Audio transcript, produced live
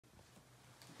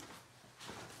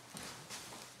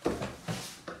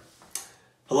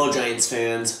Hello Giants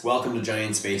fans, welcome to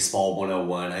Giants Baseball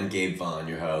 101. I'm Gabe Vaughn,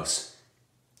 your host.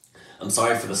 I'm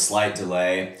sorry for the slight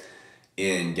delay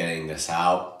in getting this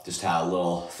out, just had a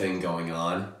little thing going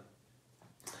on.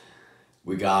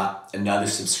 We got another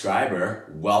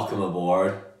subscriber, welcome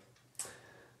aboard.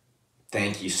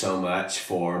 Thank you so much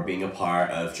for being a part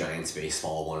of Giants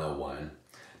Baseball 101.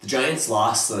 The Giants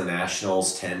lost to the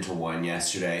Nationals 10-1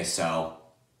 yesterday, so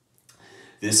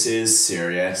this is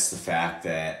serious, the fact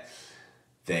that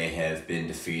they have been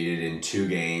defeated in 2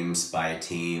 games by a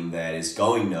team that is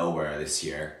going nowhere this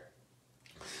year,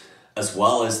 as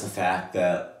well as the fact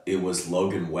that it was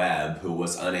Logan Webb who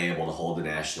was unable to hold the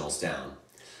Nationals down.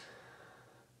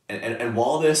 And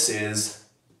while this is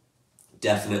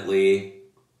definitely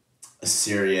a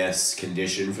serious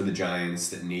condition for the Giants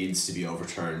that needs to be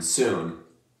overturned soon,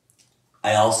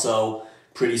 I also,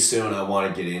 pretty soon, I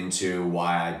want to get into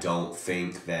why I don't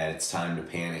think that it's time to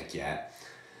panic yet.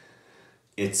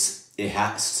 It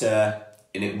has to,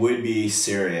 and it would be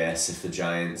serious if the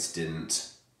Giants didn't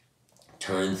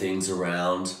turn things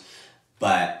around,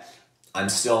 but I'm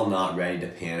still not ready to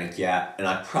panic yet. And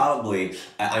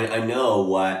I know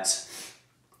what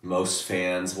most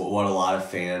fans, what a lot of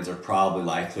fans are probably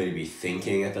likely to be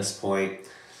thinking at this point,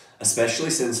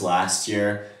 especially since last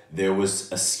year there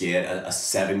was a skid, a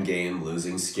 7-game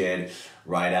losing skid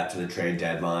right up to the trade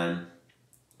deadline,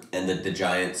 and that the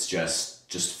Giants just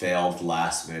failed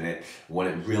last minute when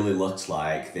it really looked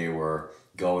like they were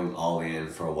going all in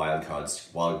for a wild card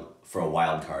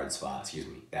spot,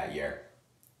 that year.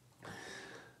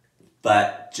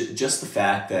 But just the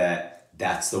fact that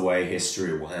that's the way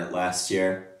history went last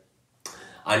year,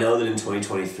 I know that in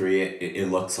 2023 it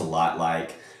looks a lot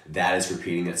like that is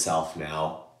repeating itself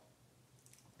now.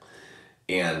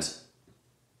 And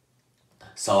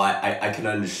so I can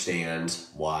understand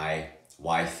why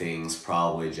things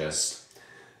probably just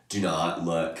do not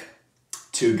look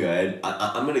too good.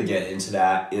 I'm going to get into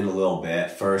that in a little bit.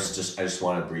 First, I just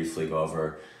want to briefly go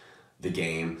over the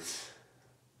game.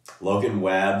 Logan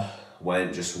Webb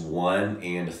went just 1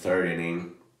 1/3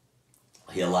 inning.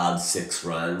 He allowed 6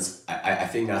 runs. I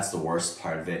think that's the worst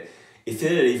part of it. If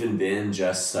it had even been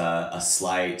just a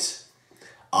slight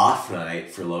off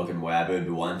night for Logan Webb, it would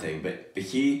be one thing. But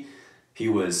he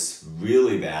was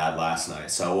really bad last night.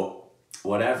 So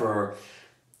whatever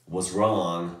was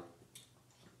wrong,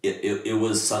 it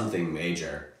was something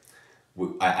major.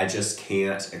 I just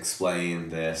can't explain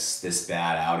this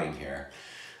bad outing here.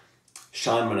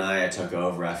 Sean Manaea took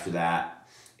over after that,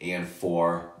 and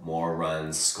 4 more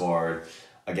runs scored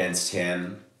against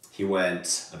him. He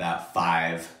went about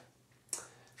 5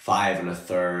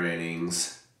 1/3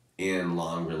 innings in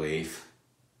long relief.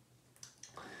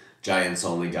 Giants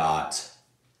only got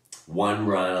 1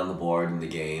 run on the board in the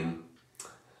game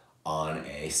on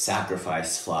a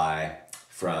sacrifice fly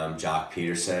from Joc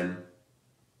Pederson,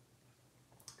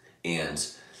 and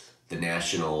the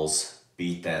Nationals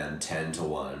beat them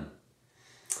 10-1.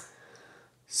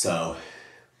 So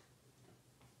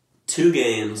 2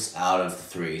 games out of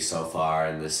 3 so far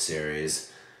in this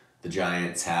series, the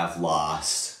Giants have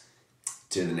lost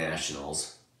to the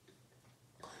Nationals.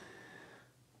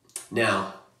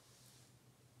 Now,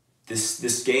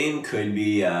 this game could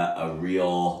be a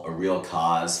real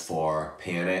cause for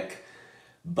panic,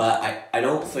 but I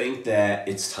don't think that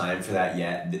it's time for that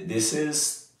yet. This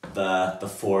is the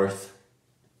 4th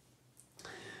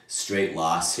straight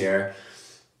loss here.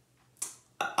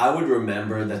 I would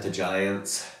remember that the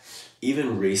Giants,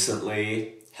 even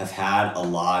recently, have had a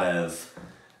lot of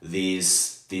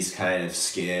these kind of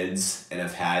skids and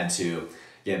have had to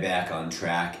get back on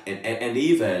track. And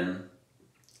even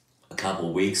a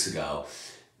couple weeks ago,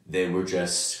 they were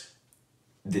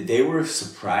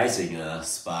surprising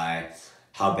us by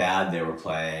how bad they were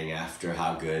playing after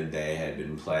how good they had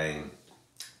been playing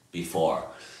before.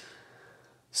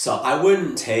 So I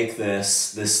wouldn't take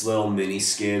this little mini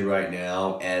skid right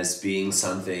now as being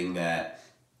something that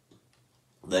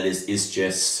is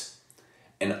just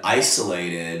an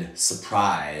isolated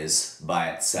surprise by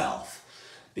itself,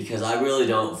 because I really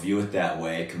don't view it that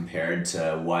way compared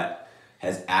to what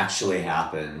has actually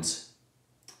happened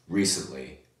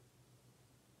recently.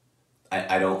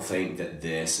 I don't think that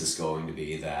this is going to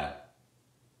be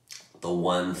the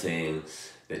one thing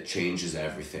that changes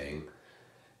everything.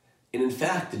 And in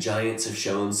fact, the Giants have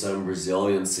shown some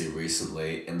resiliency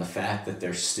recently, and the fact that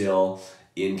they're still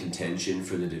in contention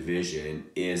for the division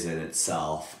is in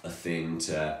itself a thing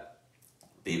to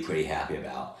be pretty happy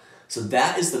about. So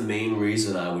that is the main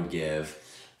reason I would give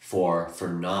for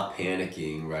not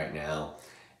panicking right now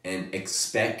and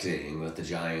expecting that the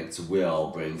Giants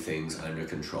will bring things under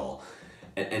control.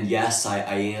 And yes,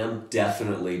 I am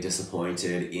definitely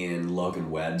disappointed in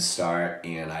Logan Webb's start,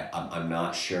 and I'm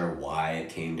not sure why it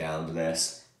came down to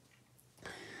this.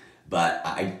 But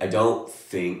I don't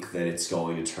think that it's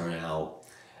going to turn out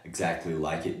exactly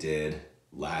like it did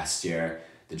last year.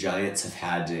 The Giants have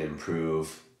had to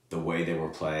improve the way they were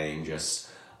playing just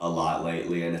a lot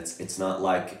lately, and it's not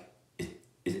like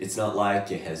it's not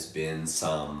like it has been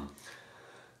some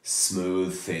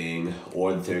smooth thing,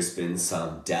 or that there's been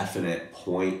some definite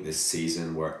point this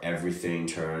season where everything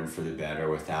turned for the better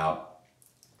without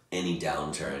any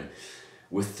downturn.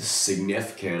 With the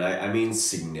significant, I mean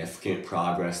significant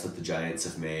progress that the Giants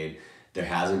have made, there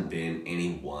hasn't been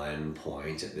any one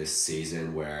point at this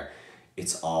season where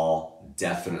it's all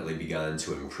definitely begun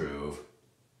to improve.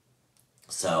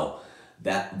 So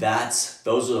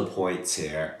those are the points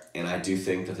here, and I do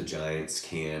think that the Giants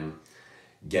can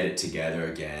get it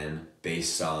together again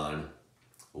based on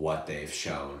what they've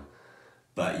shown.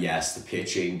 But yes, the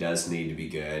pitching does need to be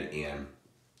good, and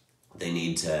they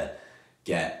need to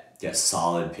get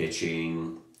solid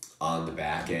pitching on the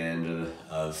back end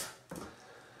of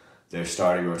their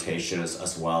starting rotation,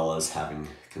 as well as having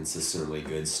consistently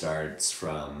good starts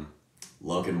from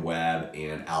Logan Webb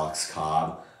and Alex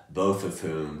Cobb, both of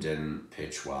whom didn't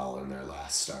pitch well in their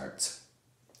last starts.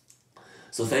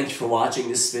 So thank you for watching.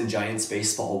 This has been Giants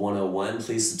Baseball 101.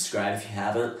 Please subscribe if you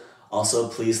haven't. Also,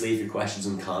 please leave your questions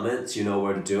and comments. You know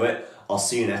where to do it. I'll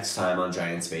see you next time on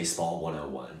Giants Baseball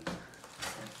 101.